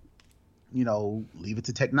 So, leave it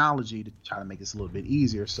to technology to try to make this a little bit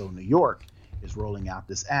easier. So New York is rolling out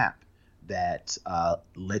this app that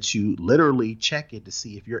lets you literally check it to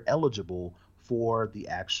see if you're eligible for the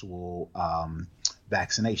actual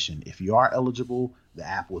vaccination. If you are eligible, the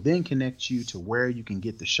app will then connect you to where you can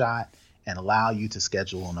get the shot and allow you to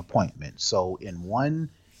schedule an appointment. So in one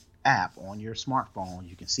app on your smartphone,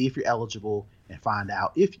 you can see if you're eligible and find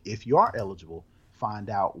out if you are eligible, find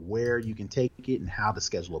out where you can take it and how to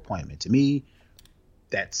schedule an appointment. To me,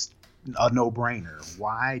 that's a no-brainer.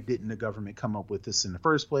 Why didn't the government come up with this in the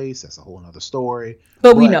first place? That's a whole other story.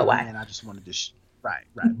 But we know why. And I just wanted to right.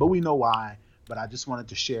 But we know why. But I just wanted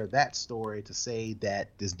to share that story to say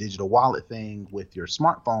that this digital wallet thing with your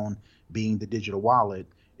smartphone being the digital wallet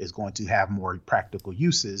is going to have more practical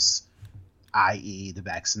uses, i.e. the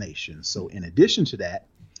vaccination. So in addition to that,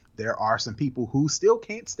 there are some people who still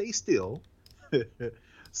can't stay still.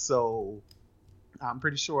 So I'm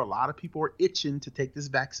pretty sure a lot of people are itching to take this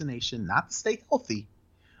vaccination, not to stay healthy,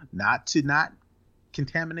 not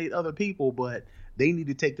contaminate other people, but they need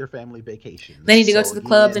to take their family vacation. They need to go to the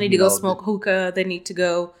clubs. They need to go smoke hookah. They need to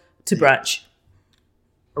go to brunch.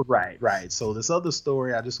 Right. So this other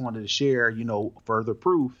story I just wanted to share, further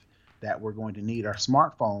proof that we're going to need our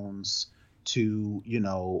smartphones to,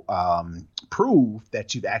 prove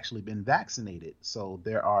that you've actually been vaccinated. So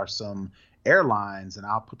there are some airlines, and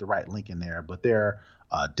I'll put the right link in there, but there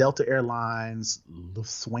are Delta Airlines,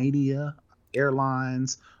 Lithuania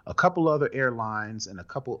Airlines, a couple other airlines, and a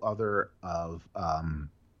couple other of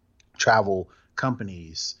travel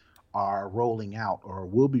companies are rolling out or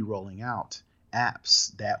will be rolling out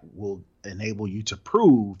apps that will enable you to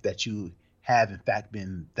prove that you have in fact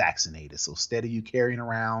been vaccinated. So instead of you carrying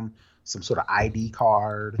around some sort of ID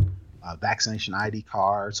card, vaccination ID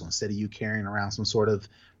card, so instead of you carrying around some sort of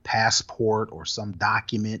passport or some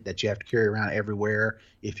document that you have to carry around everywhere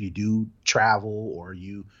if you do travel or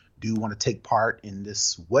you do want to take part in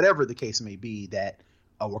this, whatever the case may be, that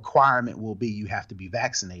a requirement will be you have to be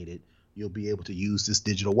vaccinated, you'll be able to use this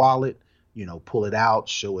digital wallet, pull it out,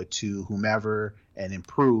 show it to whomever, and then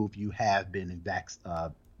prove you have been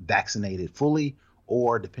vaccinated fully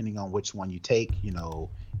or depending on which one you take,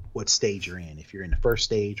 what stage you're in. If you're in the first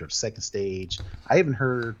stage or the second stage. I even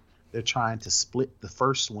heard they're trying to split the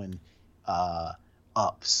first one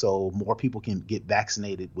up so more people can get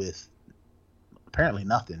vaccinated with apparently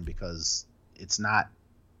nothing, because it's not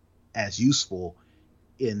as useful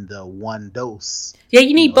in the one dose. Yeah,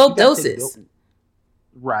 you need both doses.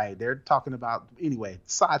 Right. They're talking about, anyway,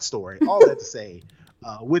 side story, all that to say,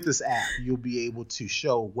 with this app, you'll be able to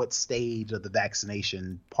show what stage of the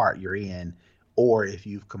vaccination part you're in, or if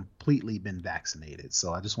you've completely been vaccinated.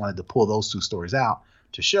 So I just wanted to pull those two stories out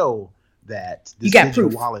to show that this digital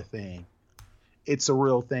wallet thing, it's a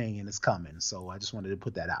real thing and it's coming. So I just wanted to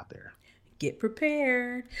put that out there. Get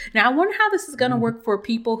prepared. Now, I wonder how this is going to work for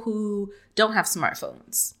people who don't have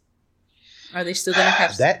smartphones. Are they still going to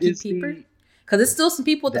have that keep paper? Because there's still some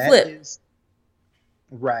people with the flip.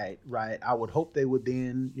 Right. I would hope they would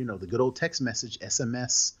then, the good old text message,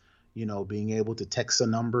 SMS, being able to text a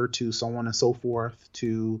number to someone and so forth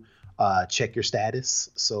to check your status.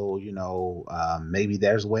 So, maybe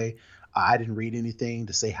there's a way. I didn't read anything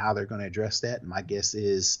to say how they're going to address that. My guess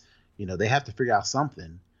is, they have to figure out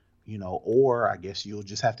something, or I guess you'll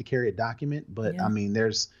just have to carry a document. But yeah. I mean,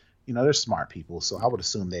 there's smart people. So I would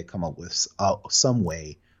assume they'd come up with some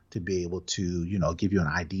way to be able to, give you an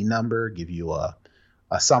ID number, give you a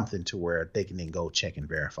something to where they can then go check and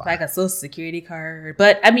verify. Like a social security card.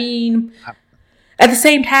 But I mean, at the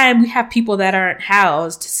same time, we have people that aren't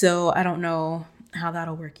housed. So I don't know how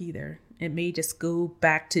that'll work either. It may just go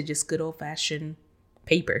back to just good old fashioned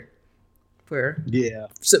paper for the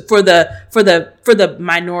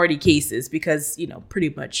minority cases, because, pretty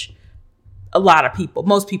much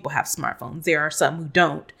most people have smartphones. There are some who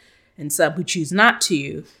don't, and some who choose not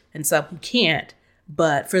to, and some who can't.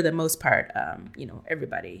 But for the most part,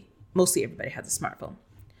 mostly everybody has a smartphone.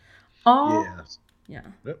 Yeah.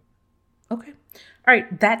 Yep. Okay. All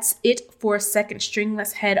right. That's it for Second String.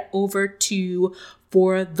 Let's head over to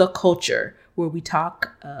For the Culture, where we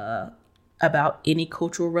talk about any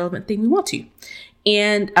cultural relevant thing we want to.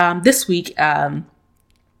 And this week,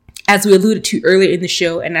 as we alluded to earlier in the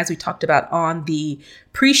show, and as we talked about on the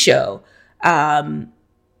pre-show,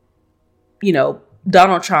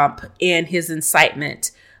 Donald Trump and his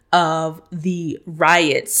incitement of the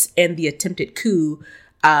riots and the attempted coup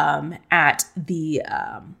at the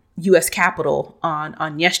U.S. Capitol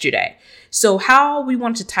on yesterday. So how we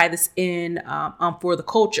want to tie this in on For the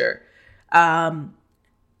Culture,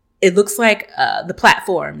 it looks like the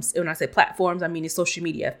platforms, when I say platforms, I mean it's social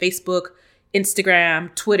media, Facebook,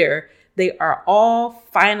 Instagram, Twitter, they are all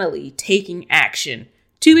finally taking action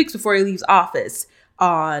 2 weeks before he leaves office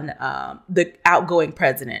on the outgoing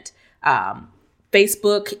president.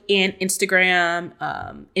 Facebook and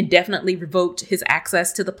Instagram indefinitely revoked his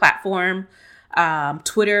access to the platform.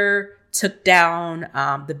 Twitter took down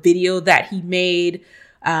the video that he made.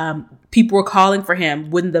 People were calling for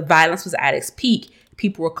him when the violence was at its peak.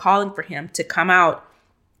 People were calling for him to come out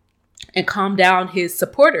and calm down his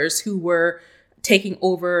supporters who were taking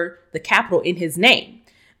over the Capitol in his name.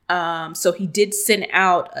 So he did send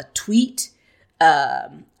out a tweet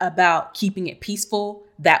about keeping it peaceful.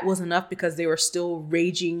 That was enough because they were still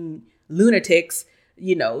raging lunatics,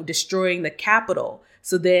 destroying the Capitol.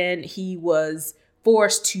 So then he was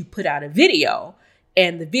forced to put out a video,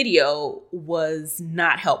 and the video was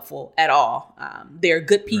not helpful at all. They're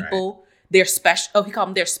good people. Right. They're special. Oh, he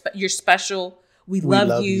called them, you're special. We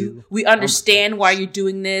love you. We understand why you're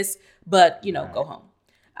doing this, but right. Go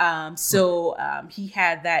home. So he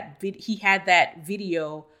had that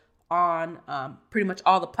video on pretty much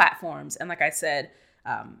all the platforms. And like I said,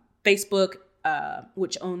 Facebook,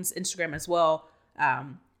 which owns Instagram as well,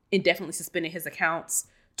 indefinitely suspended his accounts.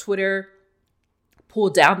 Twitter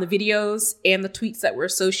pulled down the videos and the tweets that were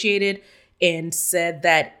associated and said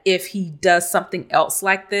that if he does something else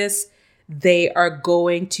like this, they are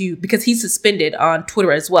going to, because he's suspended on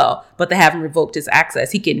Twitter as well, but they haven't revoked his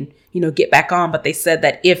access. He can, get back on, but they said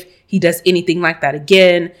that if he does anything like that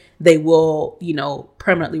again, they will,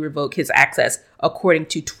 permanently revoke his access according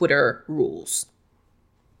to Twitter rules.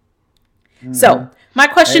 Mm-hmm. So my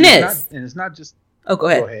question is, it's not just, oh, go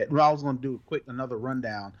ahead. Go ahead. Well, I was going to do another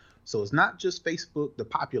rundown. So it's not just Facebook, the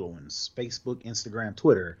popular ones, Facebook, Instagram,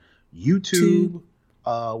 Twitter, YouTube,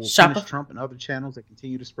 will punish Trump and other channels that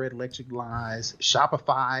continue to spread election lies.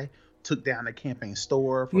 Shopify took down the campaign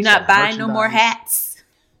store. You're not buying no more hats.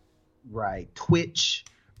 Right. Twitch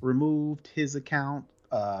removed his account.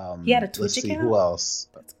 He had a Twitch account? Who else?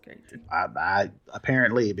 That's crazy. I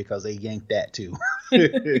apparently, because they yanked that too.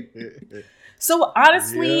 So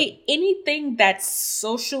honestly, anything that's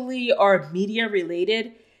socially or media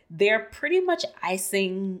related, they're pretty much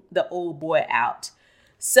icing the old boy out.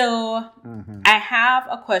 So I have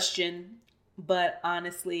a question, but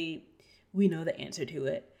honestly, we know the answer to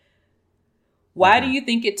it. Why do you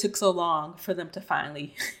think it took so long for them to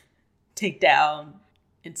finally take down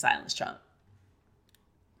and silence Trump?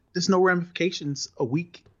 There's no ramifications a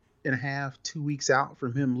week and a half, 2 weeks out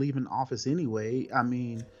from him leaving office anyway. I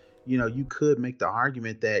mean, you could make the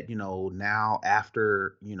argument that, now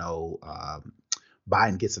after,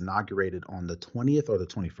 Biden gets inaugurated on the 20th or the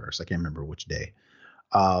 21st, I can't remember which day.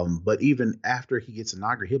 But even after he gets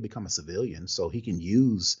inaugurated, he'll become a civilian, so he can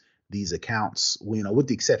use these accounts, with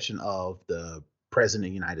the exception of the president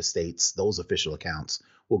of the United States. Those official accounts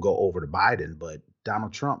will go over to Biden, but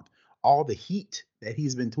Donald Trump, all the heat that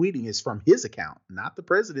he's been tweeting is from his account, not the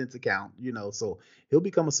president's account, so he'll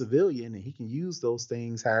become a civilian and he can use those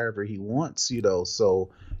things however he wants, so,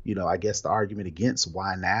 I guess the argument against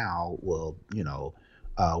why now, well,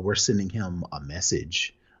 we're sending him a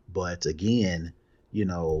message. But again, you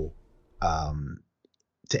know,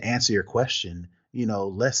 to answer your question,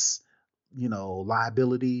 less,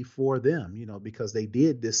 liability for them, because they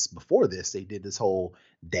did this before this. They did this whole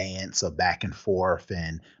dance of back and forth,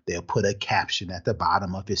 and they'll put a caption at the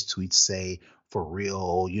bottom of his tweets, say, for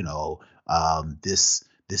real,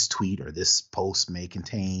 this tweet or this post may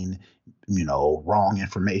contain, wrong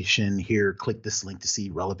information. Here, click this link to see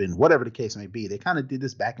relevant, whatever the case may be. They kind of did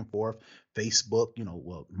this back and forth. Facebook,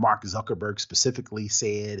 well, Mark Zuckerberg specifically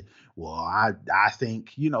said, well, I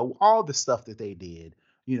think, all the stuff that they did,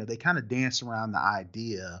 they kind of danced around the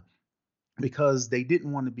idea because they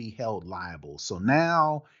didn't want to be held liable. So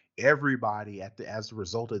now everybody as a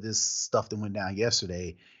result of this stuff that went down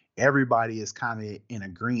yesterday, everybody is kind of in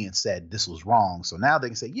agreement that this was wrong. So now they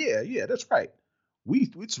can say, yeah, that's right.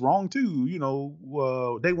 It's wrong too.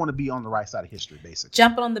 They want to be on the right side of history, basically.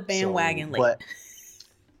 Jumping on the bandwagon late.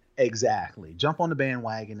 Exactly. Jump on the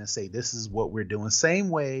bandwagon and say, this is what we're doing. Same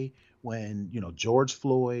way when, George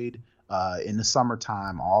Floyd, in the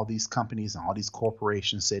summertime, all these companies and all these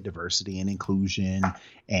corporations said diversity and inclusion,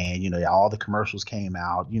 and all the commercials came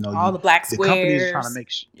out. All the black squares. The companies are trying to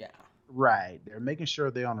make right. They're making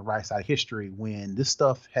sure they're on the right side of history when this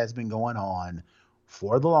stuff has been going on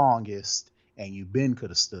for the longest, and you could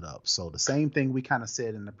have stood up. So the same thing we kind of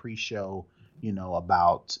said in the pre-show,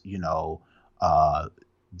 about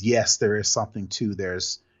yes, there is something to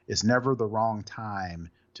it's never the wrong time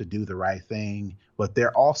to do the right thing, but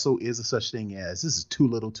there also is a such thing as this is too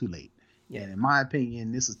little too late. Yeah. And in my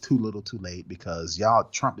opinion, this is too little too late because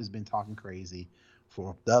Trump has been talking crazy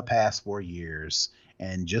for the past 4 years.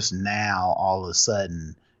 And just now, all of a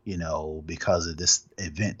sudden, because of this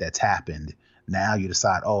event that's happened, now you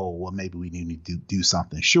decide, oh, well, maybe we need to do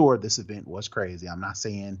something. Sure, this event was crazy. I'm not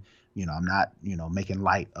saying, I'm not, making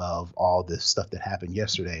light of all this stuff that happened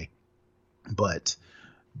yesterday, but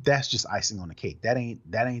that's just icing on the cake.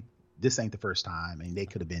 This ain't the first time, and they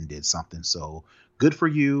could have did something. So good for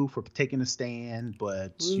you for taking a stand,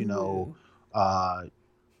 but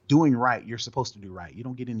doing right, you're supposed to do right. You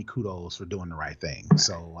don't get any kudos for doing the right thing. Right.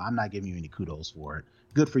 So I'm not giving you any kudos for it.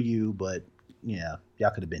 Good for you, but yeah,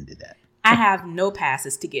 y'all could have did that. I have no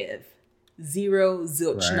passes to give. Zero,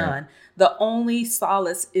 zilch, right. None. The only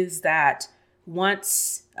solace is that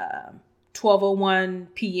once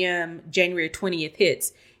 12:01 p.m. January 20th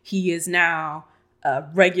hits, he is now a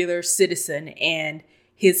regular citizen and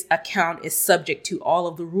his account is subject to all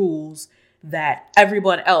of the rules that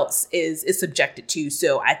everyone else is subjected to.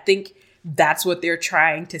 So I think that's what they're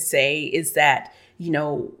trying to say is that,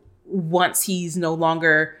 once he's no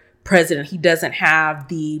longer president, he doesn't have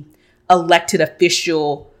the elected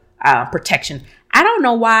official protection. I don't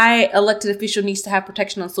know why elected official needs to have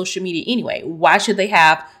protection on social media anyway. Why should they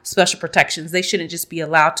have special protections? They shouldn't just be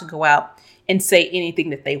allowed to go out and say anything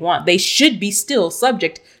that they want. They should be still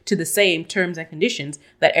subject to the same terms and conditions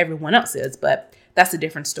that everyone else is. But that's a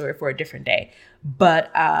different story for a different day.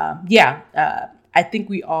 But I think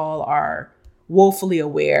we all are woefully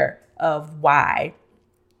aware of why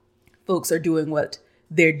folks are doing what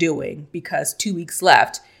they're doing, because 2 weeks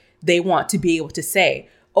left, they want to be able to say,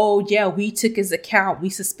 oh, yeah, we took his account. We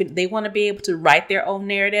suspended. They want to be able to write their own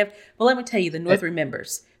narrative. But let me tell you, the North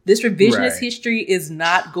remembers. This revisionist history is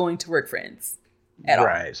not going to work, friends, at all.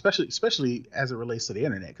 Right, especially as it relates to the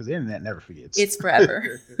internet, because the internet never forgets. It's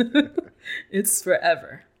forever. It's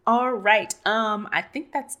forever. All right. I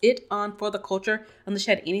think that's it on For the Culture. Unless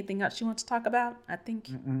you had anything else you want to talk about, I think.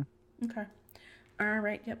 Mm-mm. Okay. All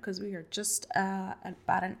right. Yep, because we are just at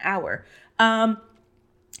about an hour.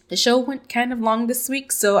 The show went kind of long this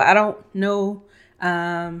week, so I don't know.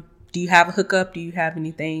 Do you have a hookup? Do you have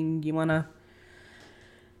anything you want to...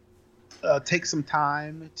 take some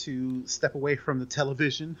time to step away from the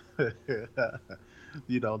television.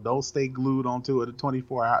 Don't stay glued onto it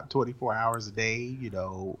 24 hours a day.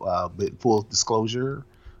 But full disclosure,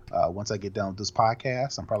 once I get done with this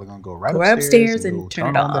podcast, I'm probably gonna go upstairs and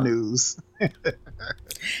turn it on the on. news.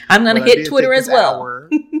 I'm gonna hit Twitter as well.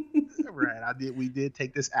 Right, we did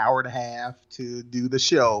take this hour and a half to do the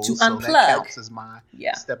show, to so unplug. That counts as my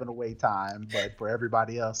stepping away time. But for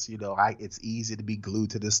everybody else, it's easy to be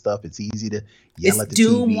glued to this stuff. It's easy to yell at the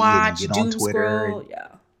TV and get on Twitter.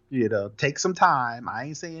 And, take some time. I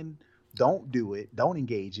ain't saying don't do it, don't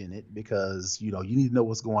engage in it, because you need to know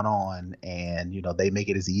what's going on, and they make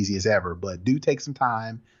it as easy as ever. But do take some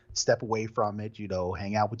time. Step away from it,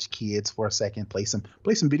 hang out with your kids for a second, play some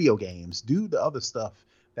video games, do the other stuff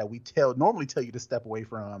that we normally tell you to step away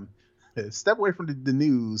from. Step away from the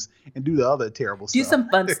news and do the other terrible stuff. Do some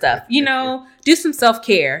fun stuff, do some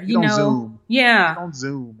self-care, Zoom. Yeah. Get on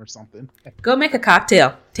Zoom or something. Go make a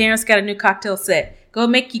cocktail. Terrence got a new cocktail set. Go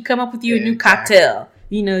come up with you a new cocktail.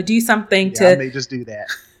 Do something to. I may just do that.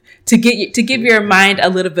 to give your mind a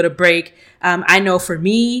little bit of break. I know for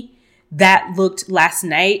me, that looked last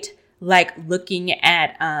night like looking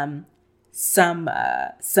at some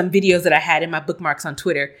videos that I had in my bookmarks on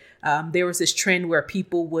Twitter. There was this trend where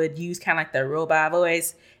people would use kind of like the robot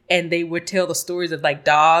voice, and they would tell the stories of like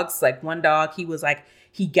dogs. Like one dog, he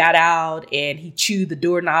got out and he chewed the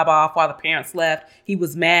doorknob off while the parents left. He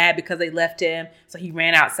was mad because they left him, so he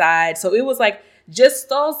ran outside. So it was like just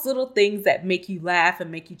those little things that make you laugh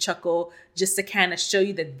and make you chuckle, just to kind of show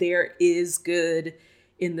you that there is good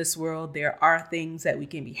in this world. There are things that we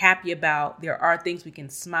can be happy about. There are things we can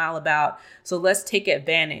smile about. So let's take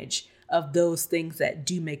advantage of those things that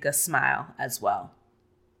do make us smile as well.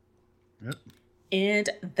 Yep. And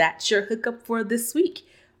that's your hookup for this week.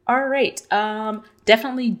 All right.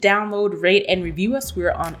 Definitely download, rate, and review us.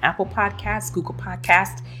 We're on Apple Podcasts, Google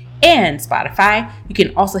Podcasts, and Spotify. You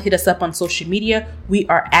can also hit us up on social media. We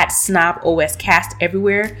are at SnobOScast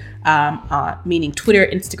everywhere, meaning Twitter,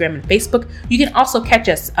 Instagram, and Facebook. You can also catch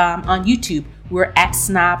us on YouTube. We're at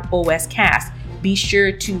SnobOScast. Be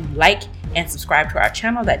sure to like and subscribe to our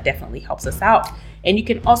channel. That definitely helps us out. And you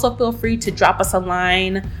can also feel free to drop us a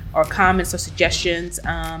line or comments or suggestions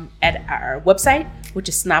at our website, which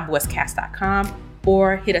is snobwestcast.com,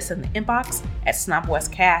 or hit us in the inbox at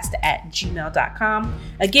snobwestcast@gmail.com.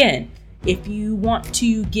 Again, if you want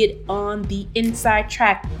to get on the inside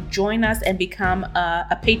track, join us and become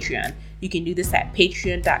a Patreon. You can do this at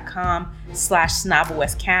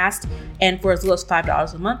patreon.com/snobwestcast. And for as little as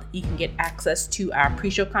 $5 a month, you can get access to our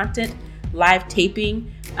pre-show content, live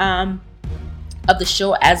taping of the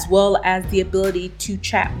show, as well as the ability to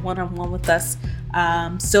chat one-on-one with us.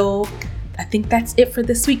 So I think that's it for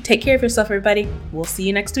this week. Take care of yourself, everybody. We'll see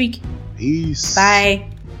you next week. Peace. Bye.